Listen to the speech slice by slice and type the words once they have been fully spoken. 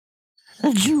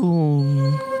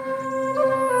June.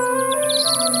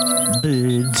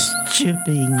 Birds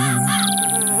chirping.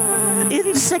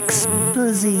 Insects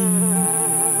buzzing.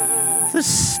 The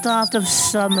start of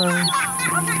summer.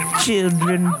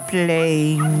 Children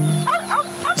playing.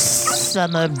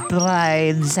 Summer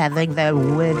brides having their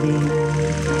wedding.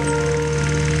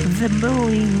 The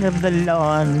mowing of the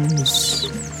lawns.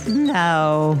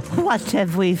 Now, what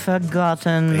have we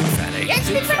forgotten?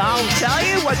 I'll tell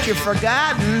you what you've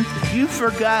forgotten. You've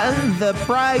forgotten the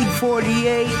Pride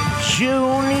 48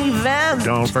 June event.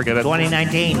 Don't forget it.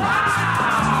 2019.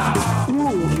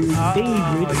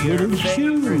 Favorite little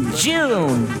shoes.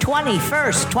 June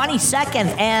 21st,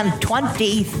 22nd, and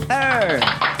 23rd.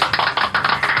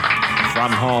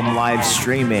 From home live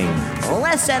streaming.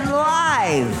 Listen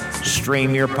live.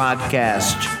 Stream your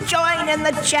podcast. Join in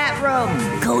the chat room.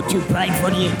 Go to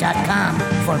pride48.com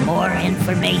for more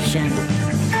information.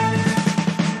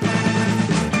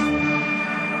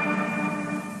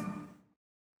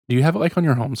 Do you have it like on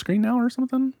your home screen now or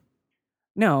something?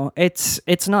 No, it's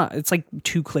not. It's like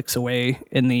 2 clicks away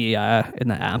in the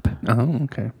app. Oh,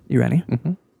 okay. You ready?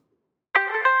 Mm-hmm.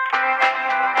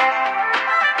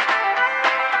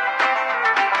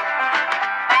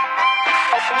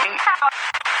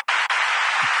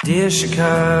 Dear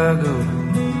Chicago.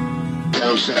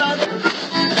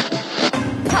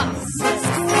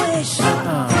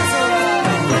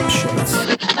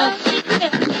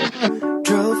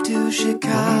 Drove to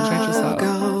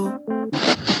Chicago.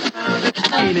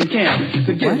 In camp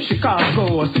to give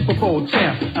Chicago a Super Bowl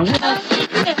champ.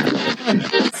 And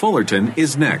Fullerton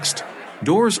is next.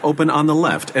 Doors open on the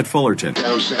left at Fullerton.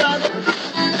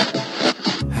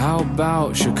 How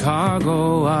about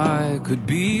Chicago? I could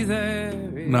be there.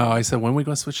 No, I said, when are we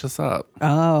going to switch this up?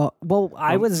 Oh, well,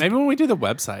 Maybe when we do the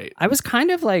website. I was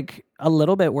kind of like a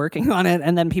little bit working on it,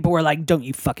 and then people were like, don't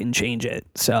you fucking change it.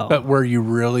 So, But were you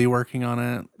really working on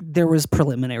it? there was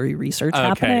preliminary research Okay,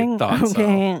 happening. thought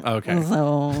so. Okay.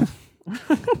 So,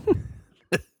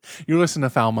 You listen to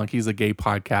Foul Monkeys, a gay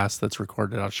podcast that's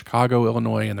recorded out of Chicago,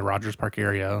 Illinois, in the Rogers Park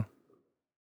area.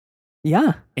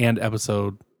 yeah. And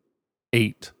episode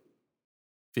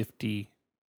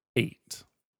 858.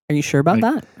 Are you sure about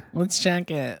that? Let's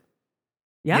check it.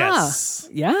 Yeah. Yes.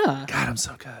 Yeah. God, I'm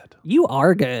so good. You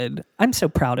are good. I'm so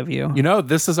proud of you. You know,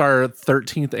 this is our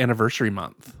 13th anniversary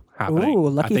month happening. Ooh,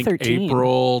 lucky I think 13.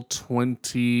 April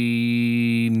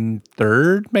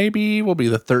 23rd, maybe, will be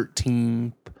the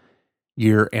 13th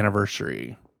year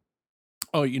anniversary.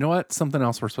 Oh, you know what? Something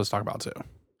else we're supposed to talk about too.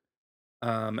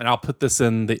 And I'll put this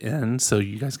in the end so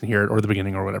you guys can hear it, or the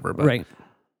beginning or whatever. But Right.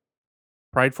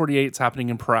 Pride 48 is happening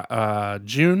in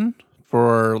June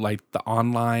for like the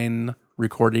online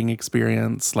recording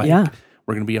experience. Like, Yeah.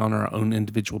 we're going to be on our own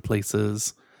individual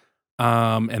places.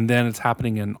 And then it's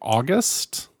happening in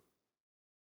August.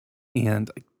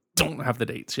 And I don't have the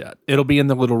dates yet. It'll be in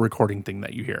the little recording thing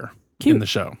that you hear Cute. in the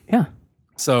show. Yeah.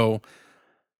 So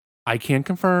I can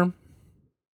confirm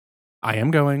I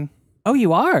am going. Oh,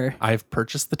 you are? I've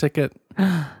purchased the ticket.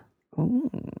 Ooh.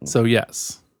 So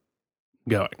yes,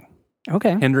 going.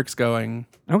 Okay. Hendrick's going.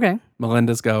 Okay.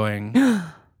 Melinda's going.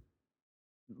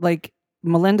 Like,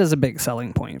 Melinda's a big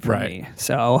selling point for Right. me.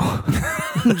 So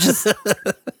I'm just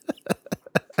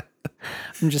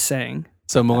saying.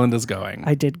 So Melinda's going.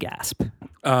 I did gasp.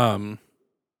 So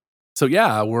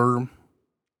yeah, we're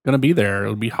gonna be there.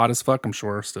 It'll be hot as fuck, I'm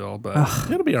sure, still, but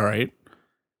Ugh. it'll be all right.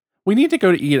 We need to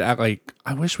go to eat at like,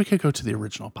 I wish we could go to the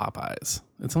original Popeyes.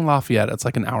 It's in Lafayette. It's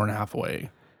like an hour and a half away.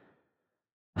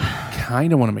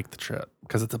 Kind of want to make the trip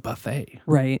because it's a buffet.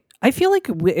 Right. I feel like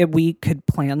we could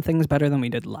plan things better than we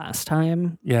did last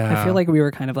time. Yeah. I feel like we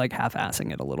were kind of like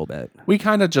half-assing it a little bit. We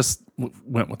kind of just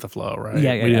went with the flow, right?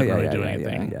 Yeah. We didn't really do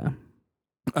anything. Yeah.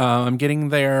 I'm getting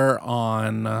there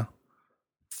on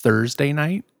Thursday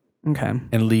night Okay.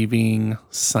 and leaving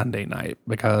Sunday night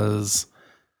because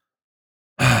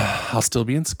I'll still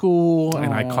be in school.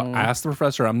 And I asked the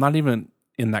professor, I'm not even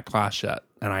in that class yet.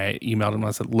 And I emailed him and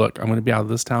I said, look, I'm going to be out of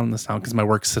this town because my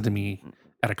work's sending me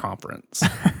at a conference.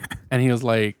 And he was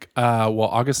like, well,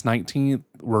 August 19th,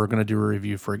 we're going to do a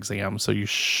review for exams. So you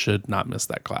should not miss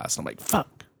that class. And I'm like,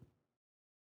 fuck.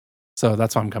 So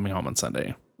that's why I'm coming home on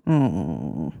Sunday.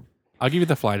 Mm. I'll give you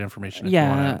the flight information. If you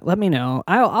want Yeah. it. Let me know.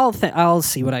 I'll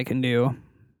see what I can do.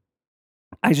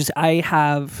 I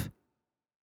have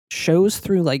shows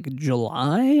through like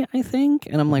July, I think,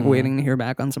 and I'm like Mhm. waiting to hear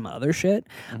back on some other shit.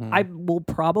 Mhm. I will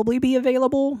probably be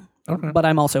available, Okay. but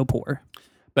I'm also poor.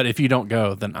 But if you don't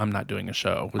go, then I'm not doing a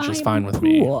show, which is fine with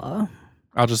me. poor.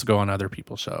 I'll just go on other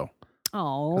people's show.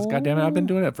 Oh, Because goddamn it, I've been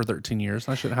doing it for 13 years.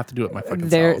 And I shouldn't have to do it my fucking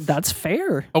there. self. That's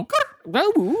fair. Oh, God.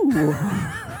 Ooh.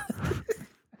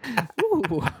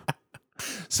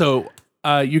 So,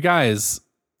 you guys,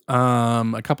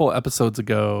 a couple episodes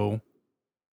ago,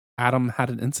 Adam had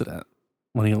an incident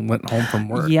when he went home from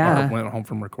work. Yeah. Or went home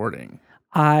from recording.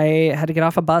 I had to get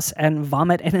off a bus and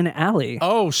vomit in an alley.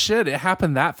 Oh shit! It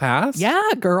happened that fast? Yeah,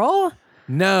 girl.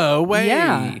 No way.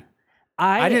 Yeah.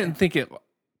 I didn't think it.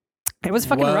 It was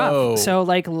fucking Whoa. rough. So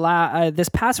like this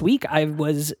past week, I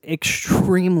was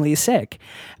extremely sick,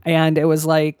 and it was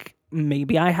like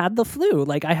maybe I had the flu.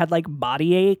 Like I had like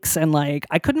body aches and like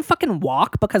I couldn't fucking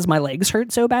walk because my legs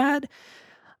hurt so bad,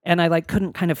 and I like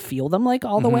couldn't kind of feel them like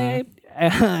all the way,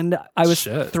 and I was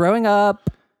Shit. throwing up,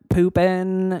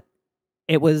 pooping.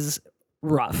 It was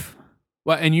rough.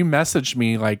 Well, and you messaged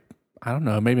me like, I don't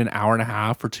know, maybe an hour and a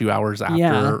half or 2 hours after,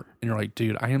 Yeah. and you're like,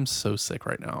 dude, I am so sick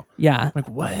right now. Yeah. I'm like,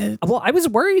 what? Well, I was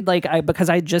worried, like, because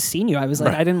I had just seen you. I was like,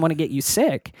 Right. I didn't want to get you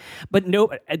sick. But no,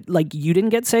 like, you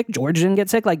didn't get sick. George didn't get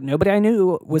sick. Like, nobody I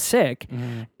knew was sick.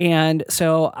 And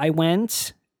so I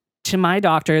went to my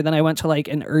doctor. Then I went to, like,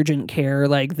 an urgent care,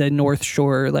 like the North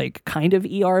Shore, like, kind of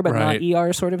ER, but Right. not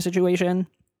ER sort of situation.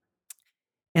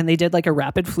 And they did, like, a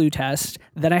rapid flu test.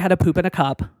 Then I had to poop in a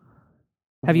cup.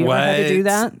 Have you ever had to do What?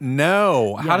 that?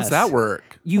 No. How does Yes. that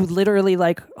work? You literally,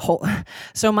 like,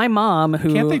 so my mom,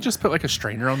 who... Can't they just put like a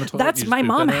strainer on the toilet? That's You just my poop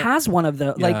mom in it? has one of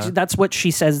those. Like Yeah. that's what she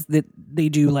says that they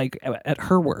do like at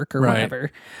her work or Right.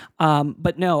 whatever.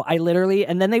 But no, I literally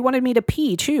and then they wanted me to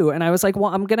pee too, and I was like,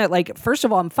 well, I'm gonna like first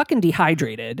of all, I'm fucking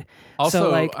dehydrated. Also,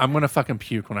 so like I'm gonna fucking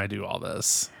puke when I do all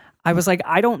this. I was like,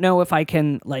 I don't know if I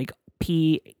can like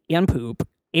pee and poop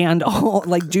and all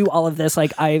like do all of this.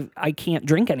 Like I can't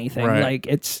drink anything. Right. Like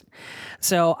it's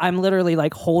so I'm literally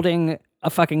like holding a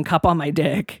fucking cup on my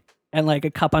dick and like a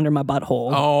cup under my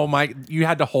butthole. Oh my! You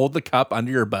had to hold the cup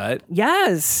under your butt.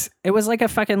 Yes. It was like a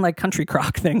fucking like country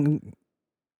crock thing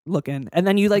looking. And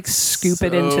then you like scoop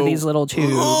it into So- these little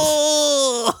tubes.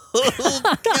 Oh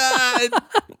God!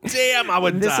 Damn! I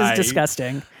would This die. is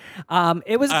disgusting.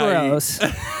 It was I- gross.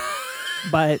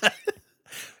 But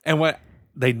And what?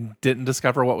 They didn't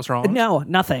discover what was wrong? no,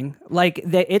 nothing. Like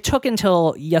it took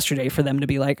until yesterday for them to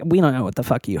be like, we don't know what the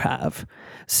fuck you have.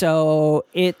 So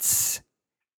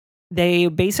they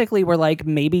basically were like,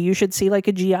 maybe you should see like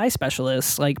a GI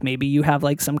specialist. Like maybe you have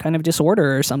like some kind of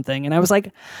disorder or something. And I was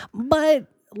like, but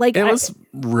like It was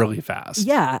really fast.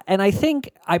 yeah. And I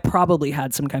think I probably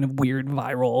had some kind of weird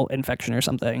viral infection or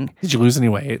something. Did you lose any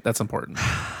weight? That's important.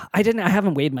 I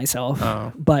haven't weighed myself,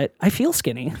 Oh. but I feel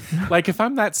skinny. Like if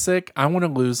I'm that sick, I want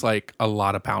to lose like a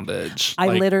lot of poundage. I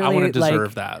Like, I literally, want to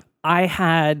deserve like, that. I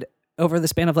had over the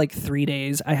span of like 3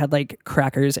 days, I had like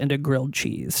crackers and a grilled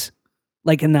cheese.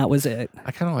 Like, and that was it.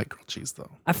 I kind of like grilled cheese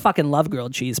though, I fucking love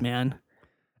grilled cheese, man.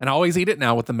 and I always eat it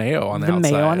now with the mayo on the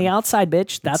outside. mayo on the outside,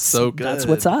 bitch. That's so That's good.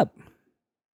 what's up.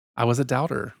 I was a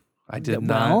doubter. I did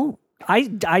not. Well, I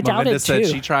doubt Melinda it said too.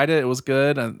 she tried it. It was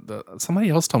good, and somebody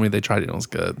else told me they tried it. And it was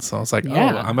good. So I was like,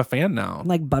 Yeah. oh, I'm a fan now. I'm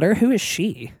like, butter, who is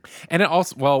she? And it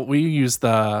also, well, we use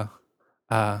the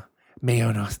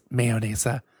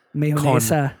mayonesa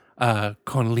Mayonesa.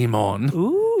 con limon.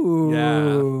 Ooh.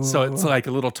 Yeah. So it's like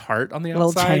a little tart on the little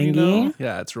outside. You know? tangy.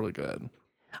 Yeah, it's really good.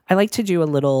 I like to do a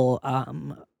little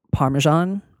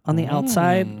Parmesan on the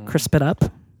outside, crisp it up.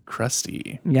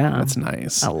 Crusty. Yeah. That's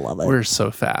nice. I love it. We're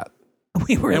so fat.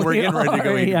 We really And we're getting ready to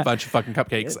go are, eat yeah. a bunch of fucking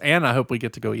cupcakes. And I hope we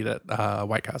get to go eat at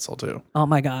White Castle too. Oh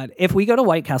my God. If we go to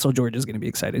White Castle, George is going to be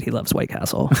excited. He loves White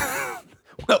Castle.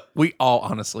 Well, we all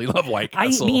honestly love White I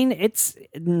Castle. mean, it's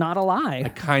not a lie. I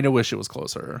kind of wish it was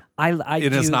closer. I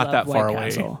It is do not love that White far away.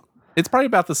 Castle. It's probably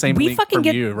about the same We length fucking from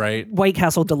get you, right? White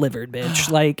Castle delivered, bitch.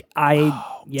 Like,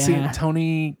 yeah. See,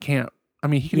 Tony can't. I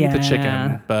mean, he can eat the Yeah.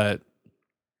 chicken, but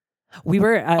We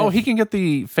were. he can get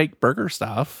the fake burger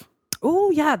stuff.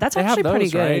 Oh, yeah. That's They have actually pretty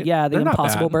those, good. right? Yeah. The They're not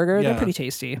Impossible bad. Burger. They're Yeah. pretty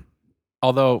tasty.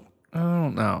 Although, I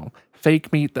don't know,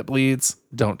 fake meat that bleeds.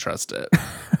 Don't trust it.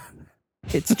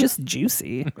 It's just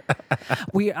juicy.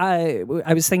 I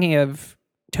was thinking of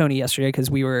Tony yesterday because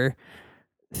we were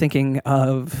thinking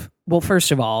of, well,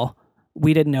 first of all,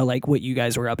 we didn't know like what you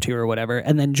guys were up to or whatever.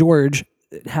 And then George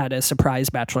had a surprise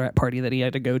bachelorette party that he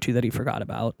had to go to that he forgot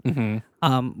about.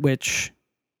 Which,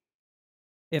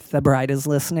 if the bride is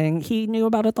listening, he knew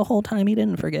about it the whole time. He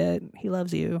didn't forget. He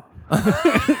loves you.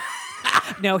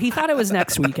 No, he thought it was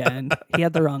next weekend. He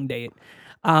had the wrong date.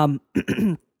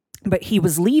 But he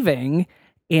was leaving,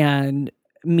 and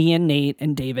me and Nate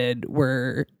and David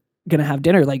were gonna have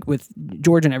dinner like with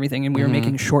George and everything, and we were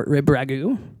making short rib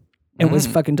ragu. It was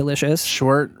fucking delicious.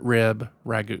 Short rib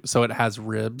ragu. So it has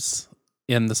ribs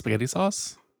in the spaghetti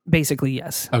sauce. Basically,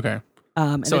 yes. Okay.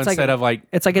 And So it's instead of like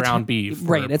it's like ground beef,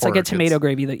 or right? It's like a pork, tomato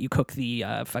gravy that you cook the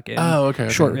fucking okay.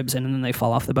 short ribs in, and then they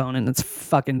fall off the bone, and it's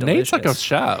fucking Nate's delicious. like a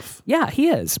chef. Yeah, he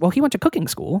is. Well, he went to cooking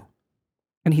school,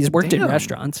 and he's worked in Damn.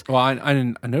 restaurants. Well, I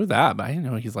know that, but I didn't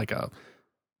know he's like a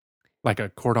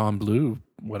cordon bleu,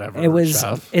 whatever. It was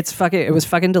chef. it was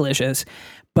fucking delicious,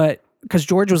 but because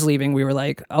George was leaving, we were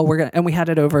like, oh, we're gonna, and we had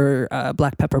it over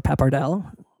black pepper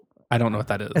pappardelle. I don't know what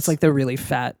that is. It's like the really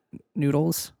fat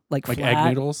noodles, like egg flat,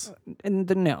 noodles,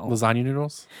 and no, lasagna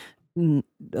noodles.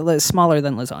 Smaller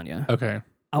than lasagna. Okay,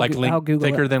 I'll Google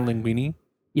thicker it. than linguine.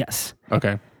 Yes.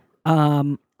 Okay,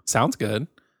 sounds good.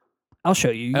 I'll show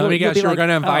you. And let me guess, you were going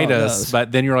to invite us, those.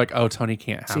 but then you're like, oh, Tony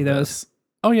can't have See those? this.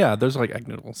 Oh yeah, those are like egg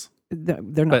noodles.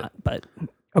 They're not, but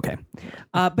okay.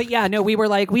 But yeah, no, we were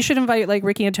like, we should invite like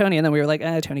Ricky and Tony, and then we were like,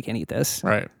 Tony can't eat this.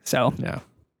 Right. So Yeah.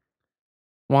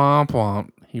 Womp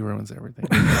womp. He ruins everything.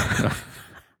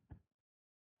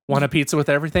 Want a pizza with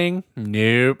everything?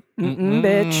 Nope.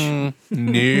 bitch.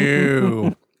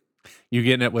 No. You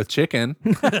getting it with chicken.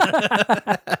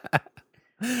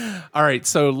 All right.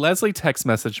 So Leslie text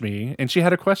messaged me and she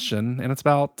had a question and it's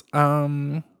about,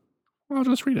 I'll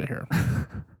just read it here.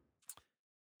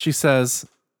 She says,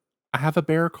 I have a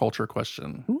bear culture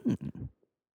question.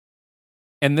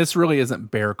 And this really isn't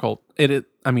bear cult.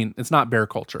 It's not bear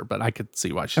culture, but I could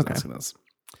see why she's asking this.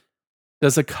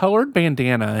 Does a colored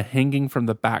bandana hanging from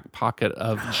the back pocket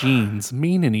of jeans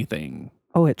mean anything?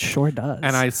 Oh, it sure does.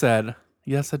 And I said,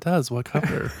 yes, it does. What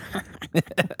color?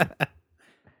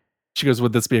 She goes,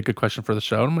 would this be a good question for the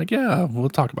show? And I'm like, yeah, we'll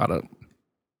talk about it.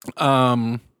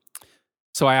 So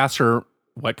I asked her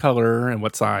what color and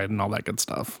what side and all that good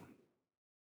stuff.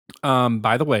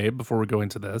 By the way, before we go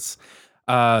into this,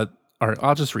 all right,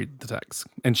 I'll just read the text.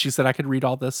 And she said I could read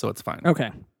all this, so it's fine.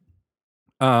 Okay.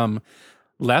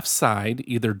 Left side,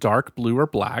 either dark blue or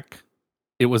black.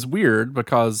 It was weird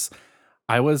because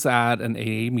I was at an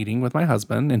AA meeting with my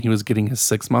husband and he was getting his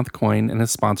 6-month coin and his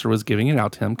sponsor was giving it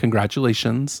out to him.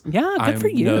 Congratulations. Yeah, good for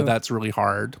you. I know that's really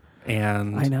hard.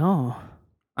 And I know.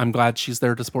 I'm glad she's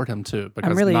there to support him too,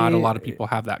 because really, not a lot of people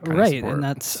have that kind of support. Right, and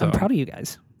I'm proud of you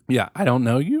guys. Yeah, I don't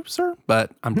know you, sir,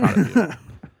 but I'm proud of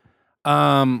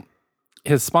you.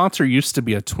 His sponsor used to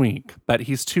be a twink, but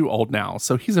he's too old now,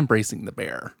 so he's embracing the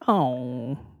bear.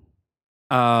 Oh.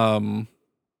 And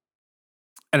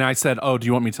I said, oh, do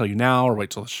you want me to tell you now or wait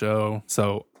till the show?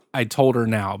 So I told her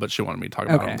now, but she wanted me to talk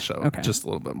about it on the show. Okay. Just a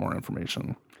little bit more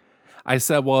information. I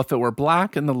said, well, if it were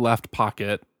black in the left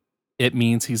pocket, it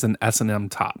means he's an S&M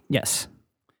top. Yes.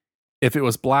 If it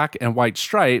was black and white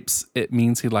stripes, it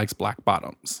means he likes black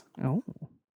bottoms. Oh.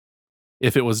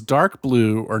 If it was dark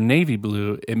blue or navy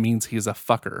blue, it means he's a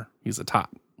fucker. He's a top.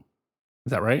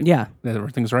 Is that right? Yeah.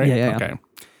 Everything's right? Yeah. Okay.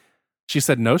 She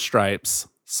said no stripes.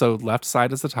 So left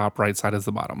side is the top, right side is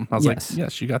the bottom. I was like,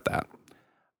 yes, you got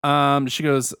that. She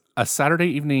goes, a Saturday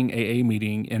evening AA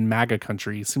meeting in MAGA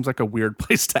country seems like a weird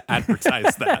place to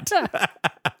advertise that.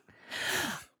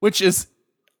 Which is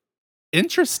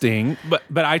interesting.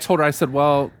 But I told her, I said,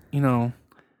 well,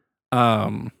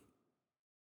 I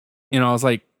was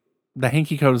like, the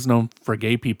hanky coat is known for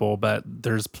gay people, but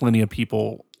there's plenty of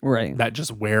people that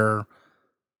just wear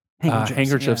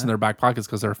handkerchiefs in their back pockets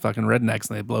because they're fucking rednecks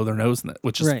and they blow their nose in it,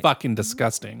 which is fucking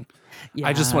disgusting. Yeah.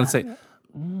 I just want to say,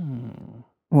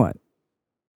 what?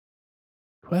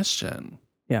 Question.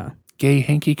 Yeah. Gay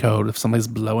hanky coat, if somebody's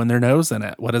blowing their nose in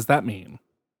it, what does that mean?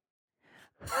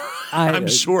 I'm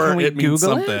sure it means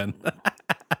something.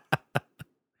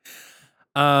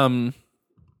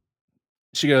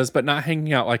 She goes, but not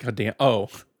hanging out like a damn. Oh,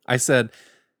 I said,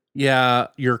 yeah,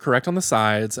 you're correct on the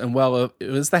sides. And well, it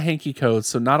was the hanky coat,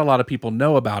 so not a lot of people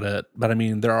know about it. But I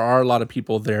mean, there are a lot of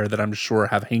people there that I'm sure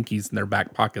have hankies in their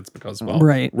back pockets because,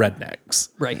 rednecks.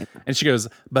 Right. And she goes,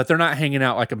 but they're not hanging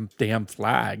out like a damn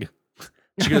flag.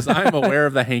 She goes, I'm aware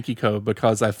of the hanky code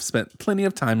because I've spent plenty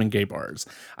of time in gay bars.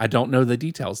 I don't know the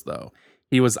details, though.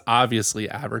 He was obviously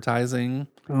advertising.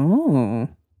 Oh.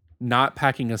 Not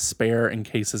packing a spare in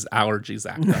case his allergies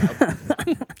act up.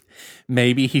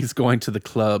 Maybe he's going to the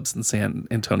clubs in San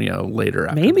Antonio later.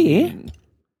 After the meeting.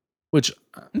 Which,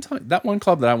 I'm telling you, that one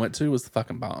club that I went to was the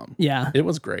fucking bomb. Yeah. It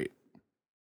was great.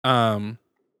 And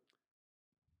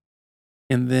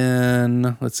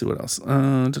then, let's see what else.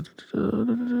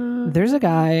 There's a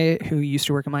guy who used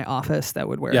to work in my office that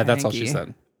would wear a that's hanky. all she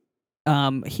said.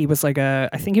 He was like I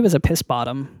think he was a piss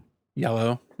bottom.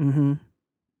 Yellow. Mm-hmm.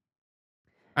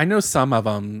 I know some of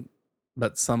them,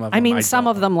 but some of them. I mean, some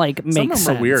of them like make sense. Some of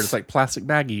them are weird. It's like plastic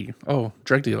baggie. Oh,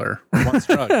 drug dealer wants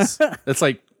drugs. It's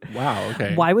like, wow,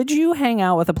 okay. Why would you hang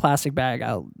out with a plastic bag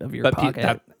out of your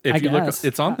pocket? If you look,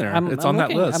 it's on there. It's on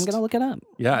that list. I'm gonna look it up.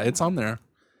 Yeah, it's on there.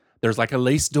 There's like a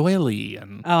lace doily,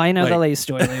 and Oh, I know the like, lace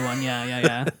doily one.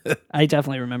 Yeah. I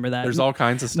definitely remember that. there's all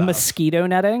kinds of stuff. Mosquito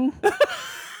netting.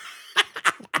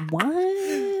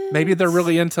 What? Maybe they're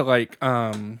really into like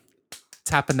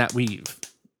tapping that weave.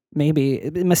 Maybe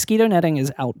mosquito netting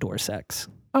is outdoor sex.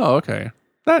 Oh, okay.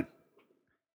 That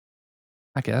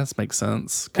I guess makes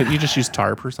sense. Could you just use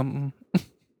tarp or something?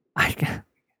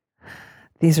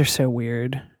 These are so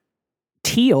weird.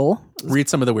 Teal, Read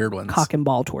some of the weird ones. cock and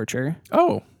ball torture,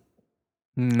 Oh,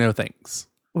 no thanks.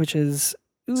 which is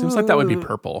Seems like that would be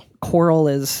purple. Coral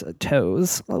is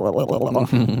toes.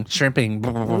 Shrimping.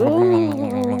 That's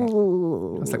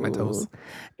like my toes.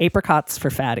 Apricots for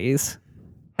fatties.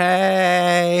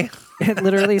 Hey. It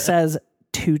literally says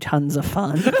 2 tons of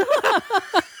fun.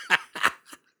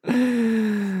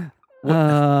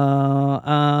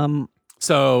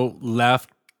 So left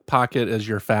pocket is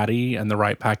your fatty, and the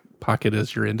right pocket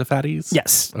is your into fatties.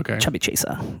 Yes. Okay. Chubby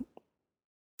chaser.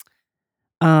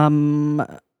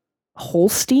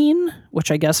 Holstein,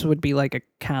 which I guess would be like a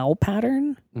cow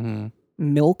pattern. Mm-hmm.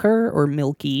 Milker or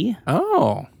milky.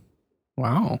 Oh,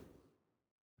 wow.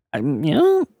 I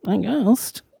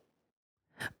guess.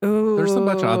 Ooh, There's a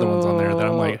bunch of other ones on there that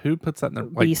I'm like, who puts that in there?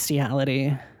 Like,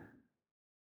 bestiality.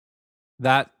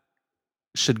 that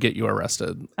should get you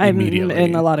arrested I'm immediately.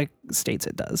 in a lot of states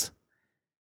it does.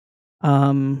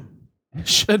 It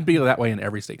should be that way in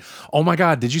every state. Oh my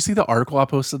God. Did you see the article I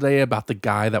posted today about the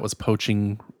guy that was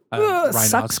poaching rhinos?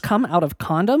 Sucks come out of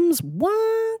condoms?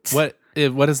 What?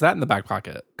 What is that in the back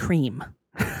pocket? Cream.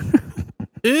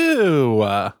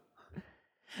 Ew.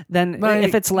 Then Like,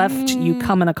 if it's left, you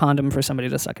come in a condom for somebody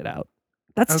to suck it out.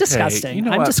 That's Okay, disgusting. you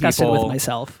know I'm what, disgusted with people-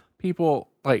 myself. People,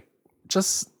 like,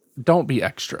 just don't be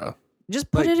extra. Just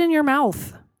put like- it in your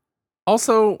mouth.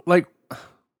 Also, like,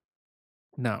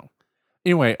 no.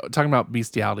 Anyway, talking about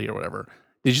bestiality or whatever.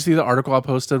 Did you see the article I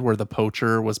posted where the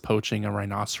poacher was poaching a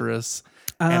rhinoceros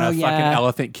and a fucking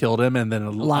elephant killed him, and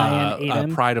then Lion ate a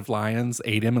him? pride of lions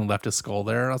ate him and left his skull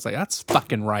there? I was like, that's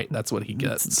fucking right. That's what he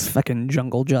It's gets. fucking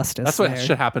jungle justice. That's what there.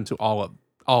 should happen to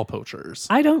all poachers.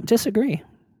 I don't disagree.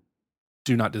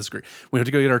 Do not disagree. We went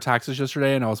to go get our taxes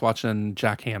yesterday, and I was watching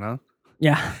Jack Hanna.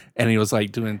 Yeah. And he was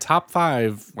like doing top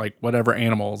 5, like whatever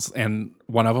animals. And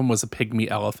one of them was a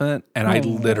pygmy elephant. And I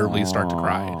literally start to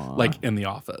cry, like in the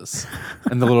office.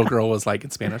 And the little girl was like in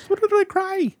Spanish, what did I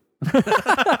cry?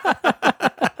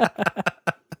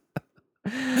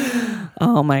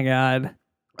 Oh my God.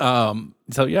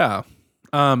 So yeah.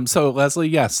 So Leslie,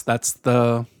 yes, that's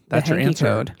your hanky answer.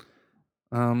 code.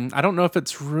 I don't know if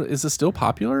is it still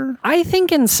popular? I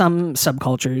think in some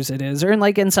subcultures it is, or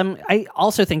in some. I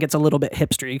also think it's a little bit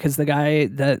hipstery because the guy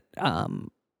that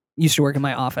used to work in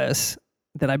my office,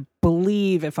 that I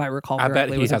believe, if I recall I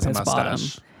correctly, bet he was has a Piss Bottom.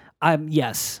 mustache.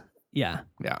 Yes, yeah,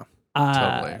 Yeah.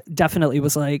 Totally. definitely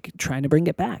was like trying to bring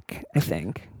it back. I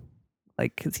think,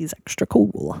 like, because he's extra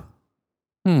cool.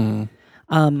 I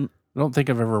don't think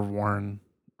I've ever worn.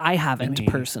 I haven't Any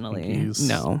personally. hankies?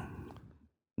 No,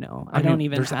 I don't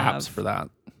even There's have. apps for that.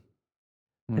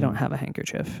 I don't have a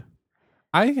handkerchief.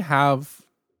 I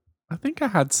think I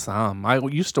had some. I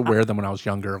used to wear them when I was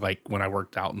younger, like when I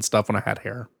worked out and stuff, when I had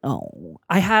hair. Oh,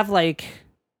 I have like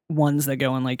ones that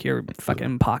go in like your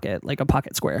fucking pocket, like a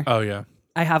pocket square. Oh yeah.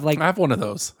 I have like I have one of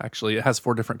those actually. It has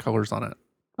 4 different colors on it.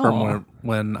 Aw. From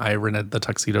when I rented the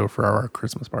tuxedo for our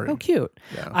Christmas party. oh cute.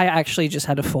 Yeah. I actually just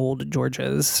had to fold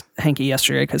George's hanky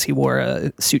yesterday because he wore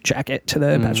a suit jacket to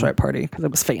the bachelorette party because it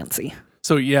was fancy.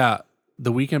 So yeah,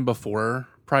 the weekend before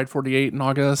Pride 48 in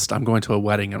August, I'm going to a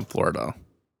wedding in Florida.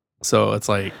 So it's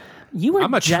like You were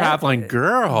I'm a traveling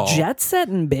girl. jet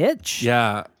setting bitch.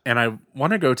 Yeah, and I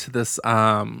want to go to this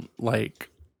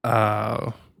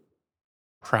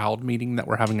crowd meeting that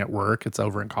we're having at work. It's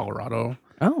over in Colorado.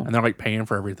 Oh, And they're like paying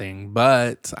for everything,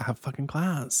 but I have fucking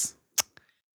class.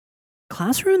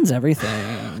 class ruins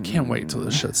everything. Can't wait till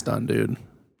this shit's done, dude.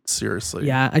 Seriously.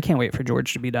 Yeah, I can't wait for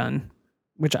George to be done.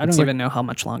 Which I It's don't like- even know how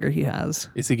much longer he has.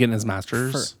 Is he getting his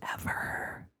master's?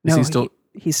 Forever. Is he still?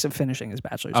 He's still finishing his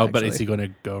bachelor's. Oh, but actually. is he going to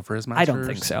go for his I master's? don't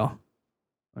think so.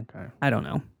 Okay. I don't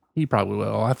know. He probably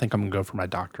will. I think I'm going to go for my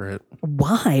doctorate.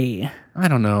 Why? I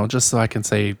don't know. Just so I can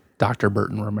say Dr.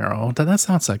 Burton Romero. Does that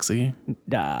sound sexy?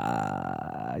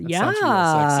 Yeah, sounds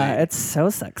real sexy. it's so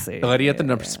sexy. The lady at the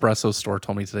Nespresso store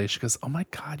told me today, she goes, oh my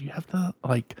God, you have the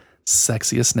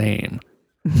sexiest name.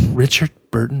 Richard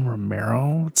Burton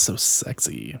Romero. It's so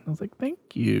sexy. I was like,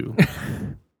 thank you.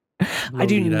 I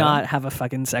do Lolita. not have a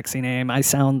fucking sexy name. I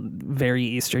sound very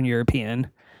Eastern European.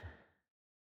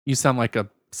 You sound like a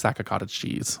sack of cottage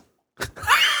cheese.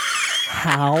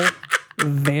 How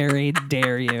very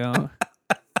dare you?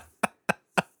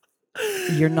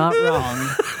 You're not wrong.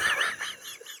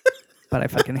 but I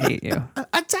fucking hate you.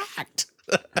 Attacked.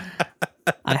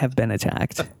 I have been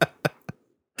attacked.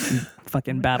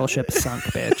 Fucking battleship sunk,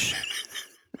 bitch.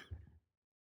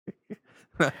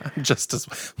 Just as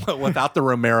without the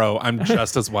Romero, I'm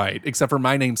just as white. Except for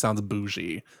my name sounds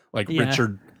bougie, like Yeah.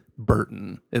 Richard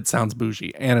Burton. It sounds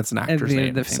bougie, and it's an actor's the,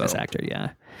 name. the famous so. actor,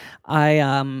 yeah.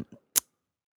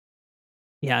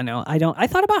 No, I don't. I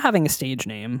thought about having a stage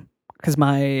name because if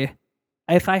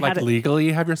I Like had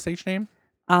legally have your stage name,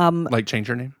 like change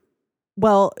your name.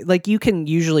 well, like you can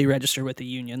usually register with the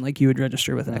union, like you would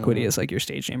register with Equity as like your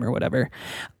stage name or whatever.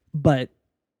 But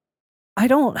I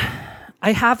don't.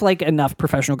 I have like enough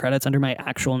professional credits under my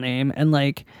actual name, and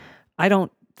like I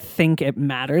don't think it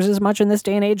matters as much in this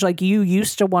day and age. Like you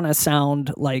used to want to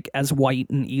sound like as white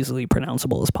and easily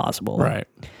pronounceable as possible, Right.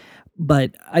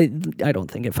 But I don't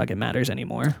think it fucking matters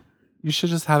anymore. You should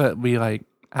just have it be like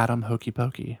Adam Hokey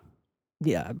Pokey.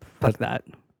 Yeah, fuck that.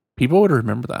 People would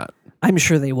remember that. I'm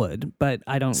sure they would, but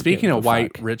I don't. Speaking give of a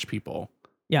white fuck. rich people,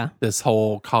 Yeah. this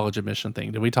whole college admission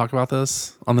thing. Did we talk about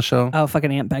this on the show? Oh,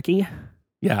 fucking Aunt Becky.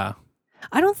 Yeah.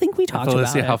 I don't think we talked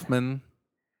Felicia about Huffman.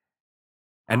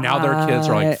 And now their kids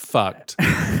are like fucked.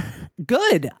 it.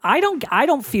 Good. I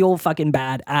don't feel fucking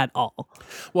bad at all.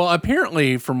 Well,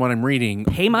 apparently, from what I'm reading,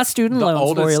 Pay my student The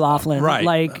loans, Lori oldest- Loughlin. right.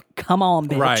 Like, come on,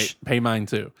 bitch. right, pay mine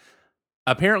too.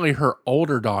 Apparently, her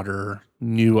older daughter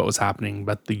knew what was happening,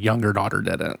 but the younger daughter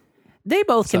didn't. They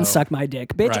both can So- suck my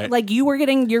dick, bitch. Right. Like, you were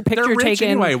getting your They're picture rich taken.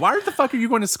 anyway. Why the fuck are you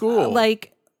going to school?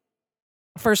 Like,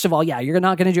 first of all, yeah, you're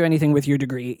not going to do anything with your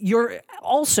degree. You're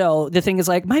also, the thing is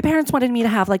like, my parents wanted me to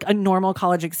have like a normal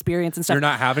college experience and stuff. You're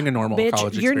not having a normal Bitch,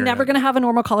 college you're experience. never going to have a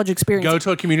normal college experience. Go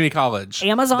to a community college.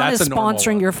 Amazon That's is a normal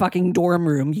sponsoring one. your fucking dorm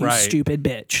room, you Right. stupid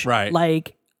bitch. Right.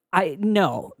 Like,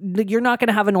 no, you're not going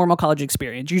to have a normal college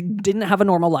experience. You didn't have a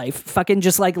normal life. Fucking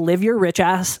just like live your rich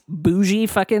ass, bougie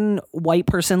fucking white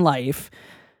person life.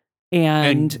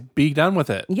 And be done with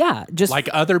it. yeah, just Like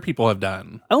other people have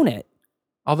done. own it.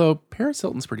 Although Paris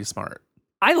Hilton's pretty smart.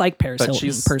 I like Paris But Hilton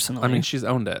she's personally. I mean, she's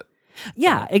owned it.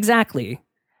 yeah, exactly.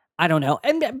 I don't know.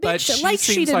 And But bitch, she like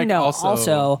she seems didn't like know.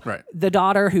 also- right. the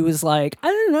daughter who was like, I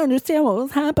didn't understand what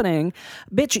was happening.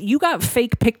 Bitch, you got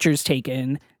fake pictures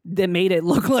taken that made it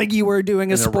look like you were doing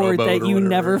a In a sport rowboat that or you whatever.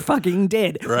 never fucking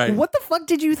did. Right. What the fuck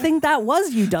did you think that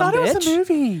was, you dumb bitch?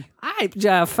 movie.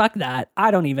 Fuck that.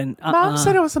 I don't even. Mom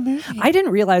said it was a movie. I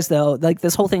didn't realize though, like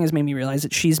this whole thing has made me realize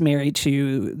that she's married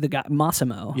to the guy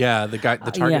Massimo. Yeah, the guy, the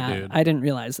Target yeah, dude. I didn't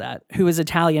realize that. Who is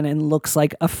Italian and looks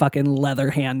like a fucking leather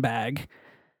handbag.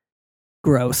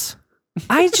 Gross.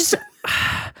 I just,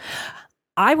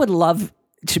 I would love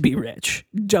to be rich.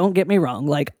 Don't get me wrong.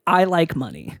 Like, I like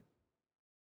money.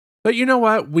 But you know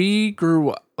what? We grew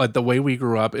up, like the way we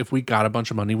grew up, if we got a bunch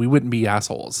of money, we wouldn't be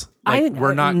assholes. Like,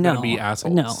 we're not going to be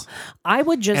assholes. No. I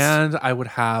would just And I would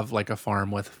have like a farm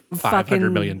with fucking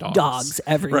 $500 million dogs. dogs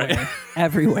everywhere. Right.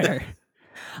 Everywhere.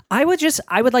 I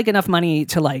would like enough money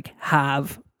to like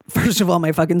have, first of all,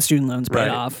 my fucking student loans paid Right.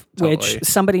 off, Totally. which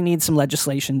somebody needs some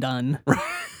legislation done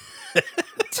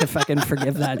to fucking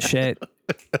forgive that shit.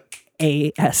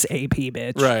 ASAP,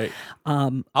 bitch. Right.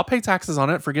 I'll pay taxes on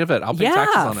it. Forgive it. I'll pay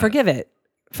taxes on it. forgive it.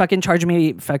 Fucking charge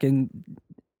me fucking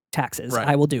taxes. Right.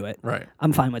 I will do it. Right.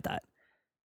 I'm fine with that.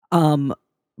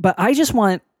 But I just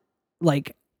want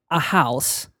like a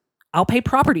house. I'll pay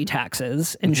property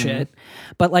taxes and Mm-hmm. shit,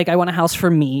 but like I want a house for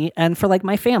me and for like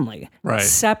my family. Right.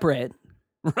 Separate.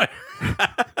 Right.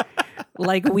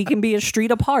 Like we can be a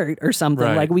street apart or something.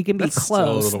 Right. Like we can be That's still a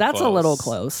close. little That's a little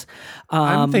close. close.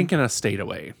 I'm thinking a state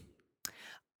away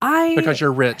because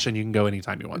you're rich and you can go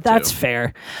anytime you want That's to.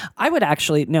 fair. I would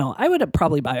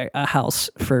probably buy a house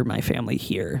for my family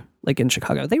here, like in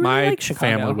Chicago. They really My like Chicago.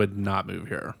 family would not move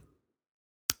here.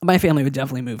 My family would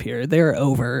definitely move here. They're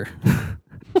over.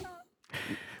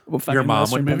 Well, fucking Your mom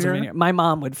Western would move here? Pennsylvania. My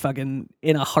mom would fucking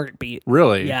in a heartbeat.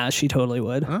 Really? Yeah, she totally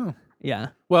would. Oh. Yeah.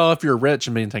 Well, if you're rich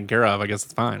and being taken care of, I guess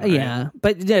it's fine. Right? Yeah.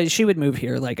 But yeah, she would move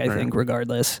here, like I Right. think,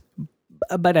 regardless.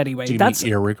 But anyway, Do you that's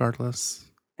meet irregardless?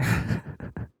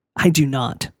 I do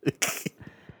not.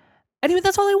 Anyway,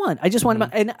 that's all I want. I just want Mm-hmm.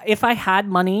 and if I had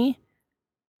money,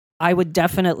 I would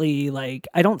definitely like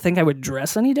I don't think I would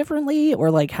dress any differently or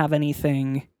like have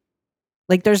anything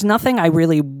like there's nothing I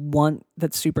really want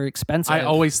that's super expensive. I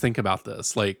always think about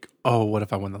this, like, oh, what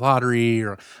if I won the lottery,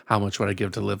 or how much would I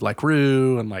give to live like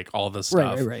Rue, and like all this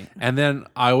stuff. Right. And then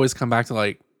I always come back to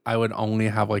like, I would only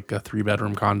have like a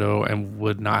 3-bedroom condo and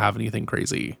would not have anything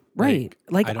crazy. Right.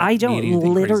 Like I don't need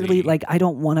anything literally crazy. like I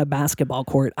don't want a basketball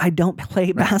court. I don't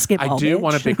play basketball. I do bitch.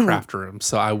 want a big craft room,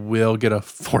 so I will get a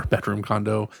 4-bedroom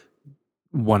condo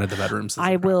one of the bedrooms. Is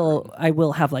I a craft room.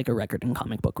 will have like a record and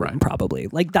comic book room Right. probably.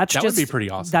 Like that's That just would be pretty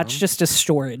awesome. That's just a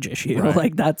storage issue. Right.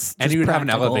 Like that's And just you would have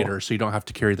practical. an elevator, so you don't have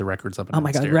to carry the records up and Oh my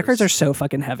god, downstairs. records are so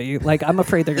fucking heavy. Like I'm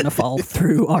afraid they're gonna fall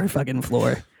through our fucking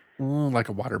floor. Like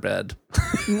a waterbed.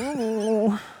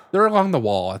 They're along the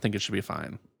wall. I think it should be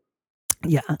fine.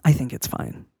 Yeah, I think it's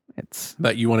fine. It's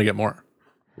But you want to get more.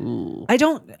 I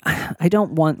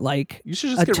don't want like You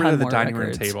should a just get rid ton of the more dining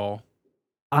records. room table.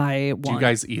 I Do you want.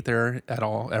 guys eat there at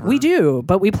all? Ever? We do,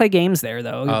 but we play games there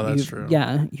though. Oh, that's You've- true.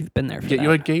 Yeah, you've been there for Get that.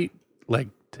 you a gate leg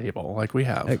table like we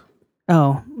have.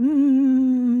 Oh,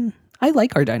 I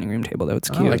like our dining room table though. It's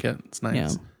cute. I like it. It's nice. Yeah.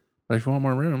 But if you want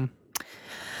more room,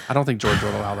 I don't think George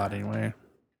would allow that anyway.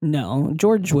 No,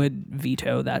 George would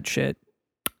veto that shit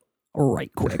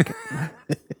right quick.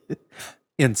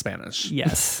 In Spanish.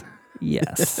 Yes.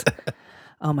 Yes.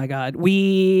 Oh my God.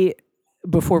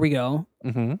 Before we go,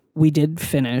 Mm-hmm. we did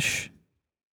finish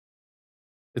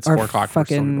It's our 4 o'clock. We're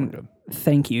still doing fucking good.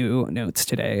 thank you notes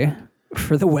today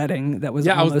for the wedding that was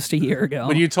Yeah, I was- almost a year ago.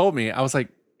 When you told me, I was like,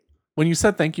 when you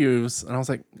said thank yous, and I was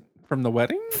like, from the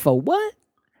wedding? For what?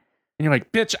 And you're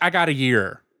like, bitch, I got a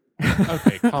year.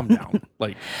 Okay, calm down.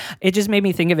 Like, It just made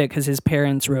me think of it because his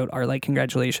parents wrote our like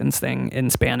congratulations thing in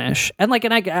Spanish, and like,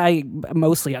 and I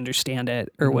mostly understand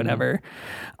it or whatever,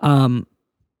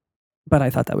 but I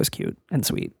thought that was cute and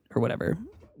sweet or whatever.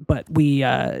 But we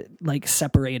like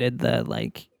separated the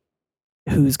like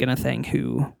who's gonna thank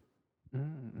who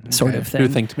sort of thing. Who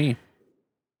thanked me?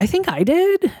 I think I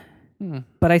did,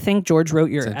 but I think George wrote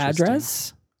your That's interesting.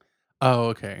 address, Oh,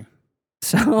 okay.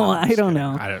 so I don't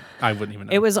know. I wouldn't even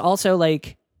know. It was also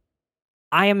like,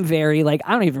 I am very like,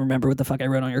 I don't even remember what the fuck I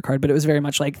wrote on your card, but it was very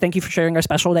much like, thank you for sharing our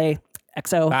special day,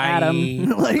 XO, Bye. Adam.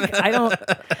 Like, I don't,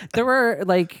 there were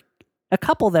like a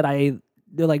couple that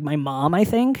like my mom, I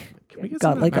think, Can we get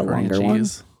got some like a macaroni and longer one.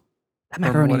 cheese? That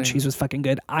macaroni and wedding. cheese was fucking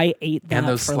good. I ate that And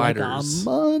those for sliders. like a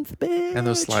month, bitch. And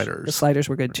those sliders. The sliders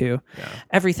were good too. Yeah.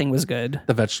 Everything was good.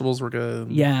 The vegetables were good.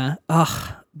 Yeah.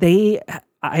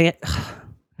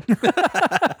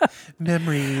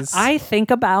 Memories. I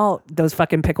think about those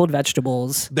fucking pickled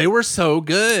vegetables. They were so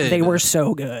good. They were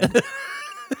so good.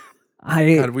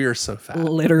 I God, we are so fat.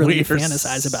 literally We are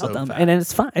fantasize about so them, fat. and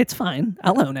it's fine. It's fine.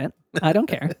 I'll own it. I don't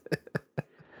care.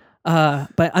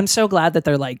 But I'm so glad that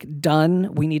they're like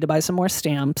done. We need to buy some more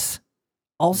stamps.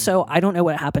 Also, I don't know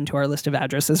what happened to our list of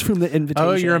addresses from the invitation.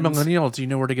 Oh, you're a millennial. Do you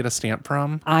know where to get a stamp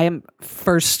from? I am,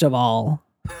 first of all,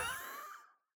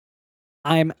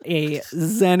 I'm a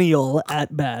zennial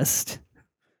at best.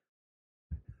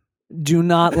 Do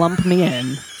not lump me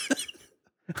in.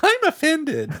 I'm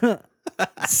offended.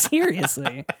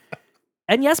 Seriously.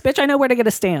 And yes, bitch, I know where to get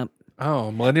a stamp.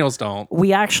 Oh, millennials don't.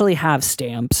 We actually have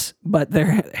stamps, but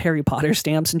they're Harry Potter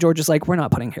stamps. And George is like, we're not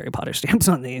putting Harry Potter stamps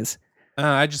on these.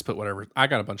 I just put whatever. I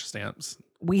got a bunch of stamps.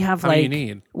 We have How many like, you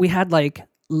need? we had like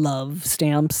love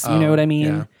stamps. You Oh, know what I mean?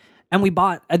 yeah. And we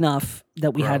bought enough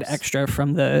that we had Gross. extra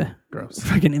from the Gross.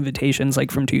 fucking invitations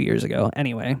like from 2 years ago.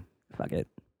 Anyway, fuck it.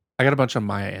 I got a bunch of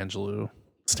Maya Angelou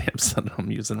stamps that I'm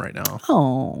using right now.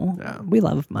 Oh, Yeah. we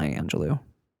love Maya Angelou.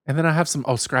 And then I have some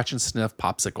scratch and sniff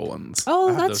popsicle ones. Oh,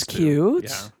 I have that's those too.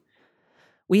 cute. Yeah.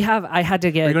 I had to Are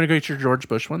you get going to go get your George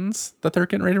Bush ones that they're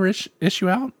getting ready to issue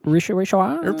out?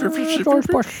 George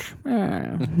Bush.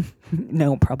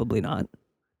 No, probably not.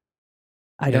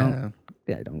 I don't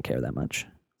care that much.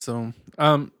 So,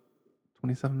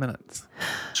 27 minutes.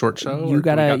 Short show. or You do we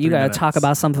gotta got 3 talk minutes?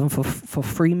 about something for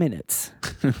free minutes.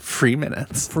 free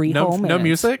minutes. Free no, whole no minutes.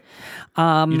 music.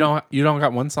 You don't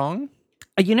got one song.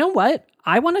 You know what?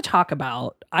 I want to talk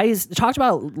about. Talked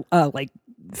about like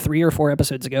 3 or 4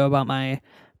 episodes ago about my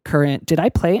current. Did I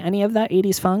play any of that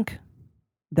 80s funk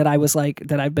that I was like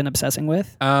that I've been obsessing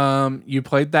with? You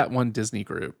played that one Disney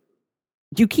group.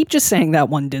 You keep just saying that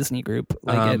one Disney group,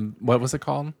 like What was it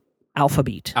called?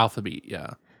 Alphabet. Alphabet.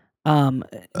 Yeah.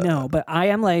 No, but I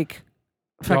am like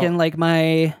fucking like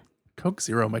my. Coke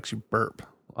Zero makes you burp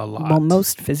a lot. Well,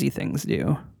 most fizzy things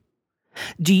do.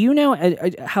 Do you know?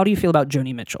 How do you feel about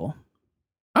Joni Mitchell?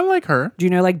 I like her. Do you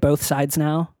know like both sides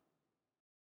now?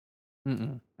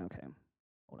 Mm-mm. Okay,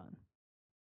 hold on.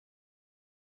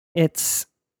 It's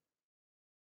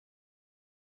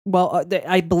well,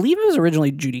 I believe it was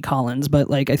originally Judy Collins, but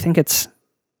like I think it's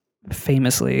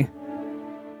famously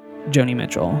Joni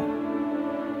Mitchell.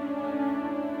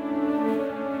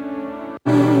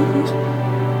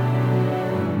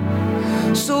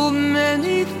 So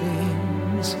many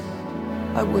things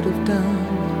I would have done,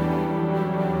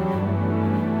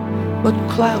 but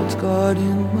clouds got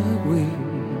in my way.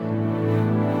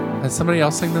 Has somebody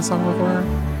else sing this song before?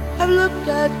 I've looked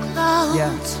at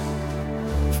clouds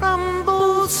from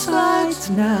both both sides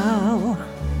now.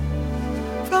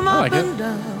 From I up like it. and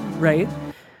down. Right?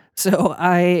 So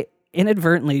I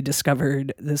inadvertently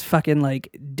discovered this fucking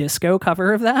like disco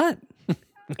cover of that.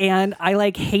 And I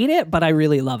like hate it, but I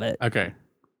really love it. Okay.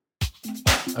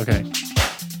 Okay.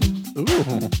 Ooh.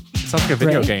 Sounds like a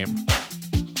video Right? game.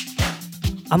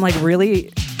 I'm like,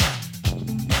 really?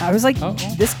 I was like, Uh-oh.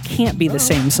 this can't be the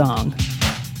same song.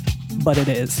 But it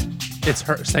is. It's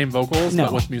her same vocals, No.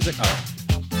 but with music. Oh.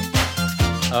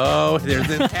 Oh, there's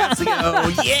the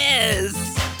Casio. Yes.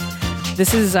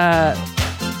 This is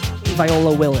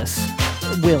Viola Wills.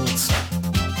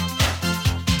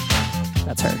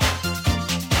 That's her.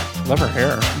 Love her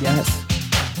hair. Yes.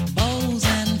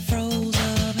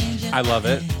 I love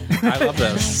it. I love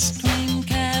this.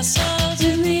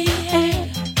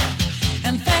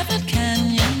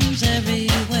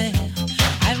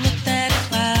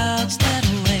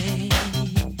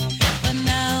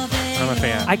 I'm a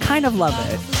fan. I kind of love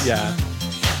it. Yeah.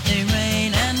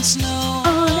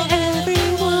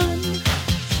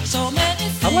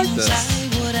 I like this.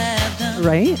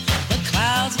 Right?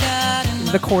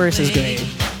 The chorus is great.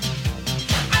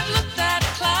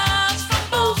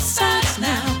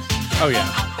 Oh yeah.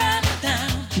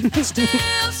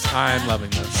 I'm loving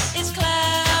this.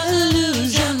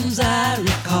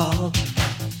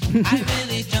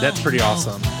 That's pretty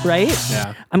awesome. Right?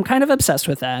 Yeah. I'm kind of obsessed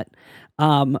with that.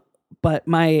 But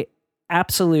my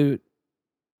absolute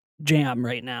jam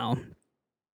right now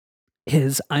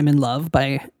is I'm in Love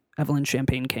by Evelyn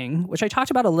Champagne King, which I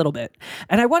talked about a little bit.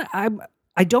 And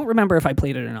I don't remember if I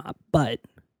played it or not, but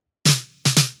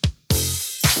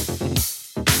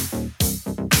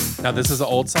Now this is an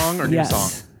old song or new yes.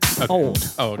 song? Okay.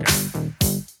 Old. Oh, okay.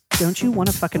 Don't you want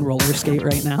to fucking roller skate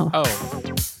right now?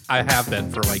 Oh, I have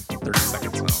been for like 30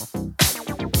 seconds now.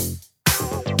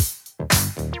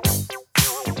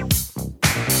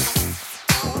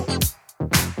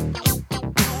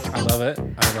 I love it.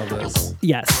 I love this.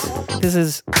 Yes. This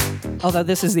is, although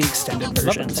this is the extended I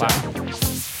love version. the So. clap.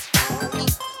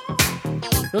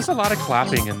 There's a lot of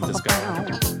clapping in disco.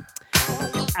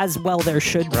 As well there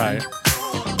should be. Right.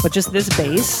 But just this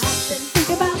bass.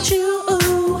 Think about you.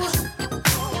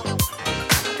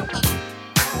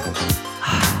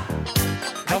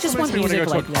 I just want makes me music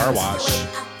wanna go like to a car this. wash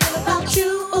About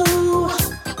you.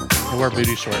 and wear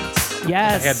booty shorts.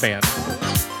 Yes. A headband.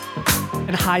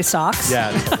 And high socks.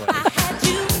 Yeah, totally.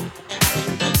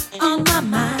 On my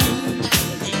mind,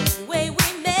 the way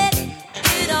we met,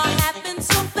 it all happened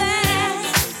so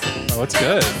fast. Oh, it's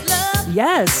good.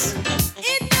 Yes.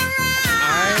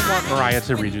 I want Mariah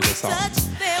to redo this song.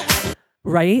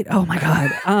 Right? Oh my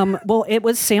God. Well, it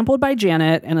was sampled by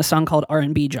Janet in a song called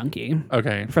R&B Junkie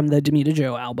Okay. from the Demita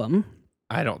Joe album.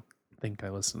 I don't think I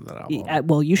listened to that album.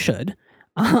 Well, you should.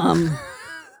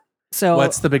 So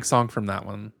What's the big song from that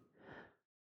one?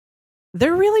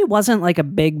 there really wasn't like a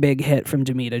big hit from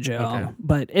Demita Joe, Okay.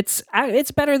 but it's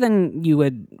better than you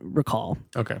would recall.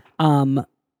 Okay.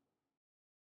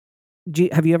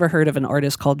 Have you ever heard of an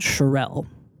artist called Sherelle?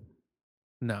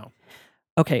 No.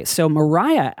 Okay, so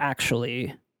Mariah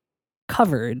actually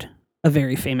covered a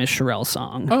very famous Sherelle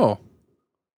song. Oh.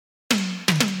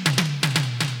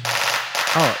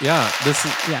 Oh, yeah. This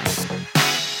is. Yeah.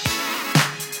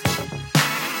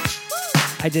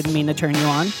 I didn't mean to turn you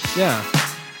on. Yeah.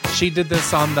 She did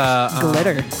this on the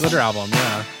Glitter album.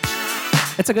 Yeah.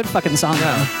 It's a good fucking song.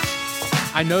 Yeah. Though.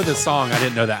 I know this song. I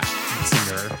didn't know that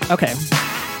singer. Okay.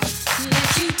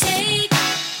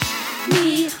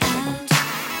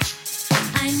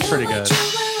 Pretty good.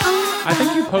 I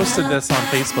think you posted this on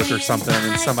Facebook or something,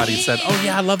 and somebody said, "Oh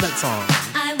yeah, I love that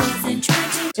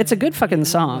song." It's a good fucking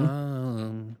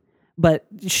song. But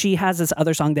she has this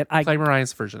other song that I play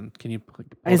Mariah's version. Can you? Pull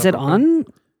is it on?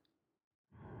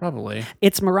 Probably.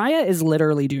 It's Mariah is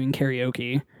literally doing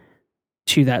karaoke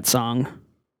to that song.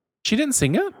 She didn't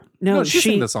sing it. No, she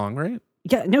sang the song, right?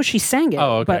 Yeah, no, she sang it.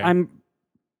 Oh, okay. But I'm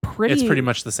pretty. It's pretty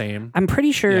much the same. I'm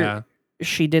pretty sure Yeah.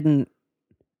 she didn't.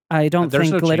 I don't There's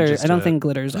think no glitter. changes I don't to it. think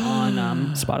glitter's on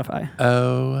Spotify.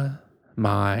 Oh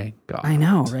my god! I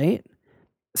know, right?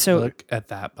 So look at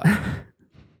that button.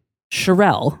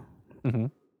 Sherelle Mhm.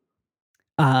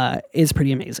 is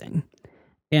pretty amazing,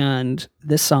 and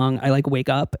this song I like. Wake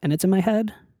up, and it's in my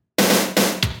head.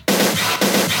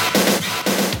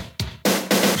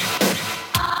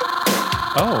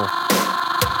 Oh.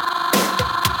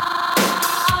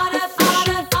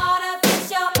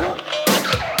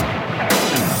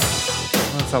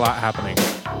 That's a lot happening.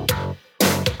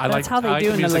 That's how they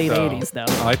do in the late 80s, though.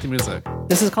 I like the music.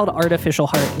 This is called Artificial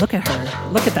Heart. Look at her.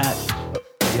 Look at that.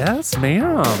 Yes,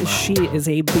 ma'am. She is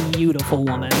a beautiful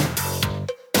woman.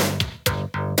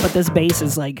 But this bass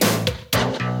is like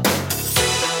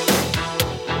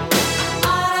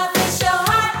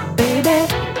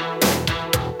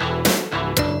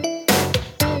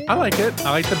I like it.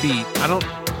 I like the beat. I don't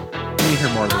need to hear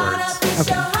more of the words.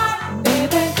 Okay.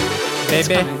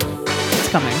 Baby. It's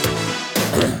coming.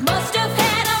 Must have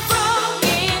had a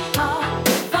broken heart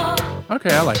before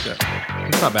Okay, I like it.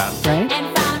 It's not bad. Right?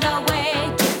 and found a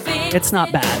way to fix It's not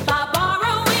it bad. by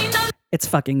borrowing the It's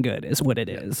fucking good, is what it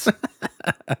is.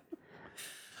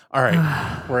 All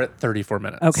right. We're at 34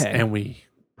 minutes. Okay. And we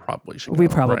probably should go. We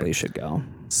probably Right. should go.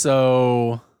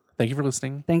 So thank you for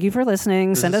listening. Thank you for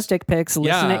listening. Send us dick pics.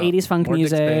 Listen to 80s funk more dick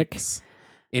music. pics.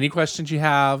 Any questions you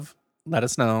have, let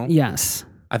us know. Yes.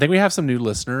 I think we have some new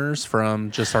listeners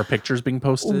from just our pictures being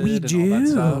posted. We and all that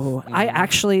stuff. do. I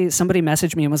actually, somebody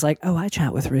messaged me and was like, "Oh, I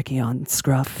chat with Ricky on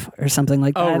Scruff or something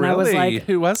like that." Oh, And really? I was like,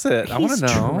 who was it? I want "He's to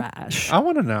know. trash." I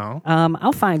want to know.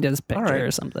 I'll find his picture right.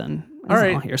 or something. All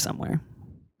right. All here somewhere.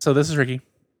 So this is Ricky.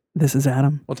 This is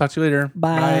Adam. We'll talk to you later.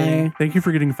 Bye. Thank you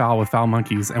for getting foul with Foul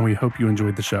Monkeys, and we hope you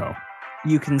enjoyed the show.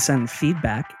 You can send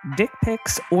feedback, dick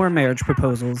pics, or marriage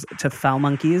proposals to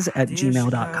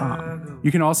foulmonkeys@gmail.com.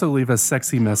 You can also leave us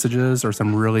sexy messages or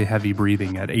some really heavy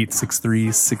breathing at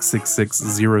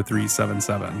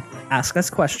 863-666-0377. Ask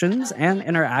us questions and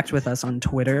interact with us on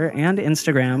Twitter and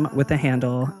Instagram with the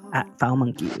handle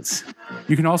 @foulmonkeys.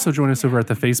 You can also join us over at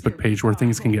the Facebook page where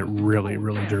things can get really,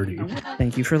 really dirty.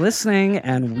 Thank you for listening,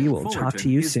 and we will talk Fullerton to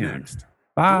you is soon. next.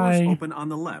 Bye. Doors open on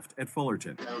the left at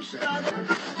Fullerton.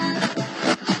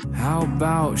 How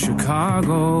about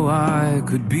Chicago? I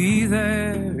could be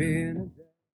there in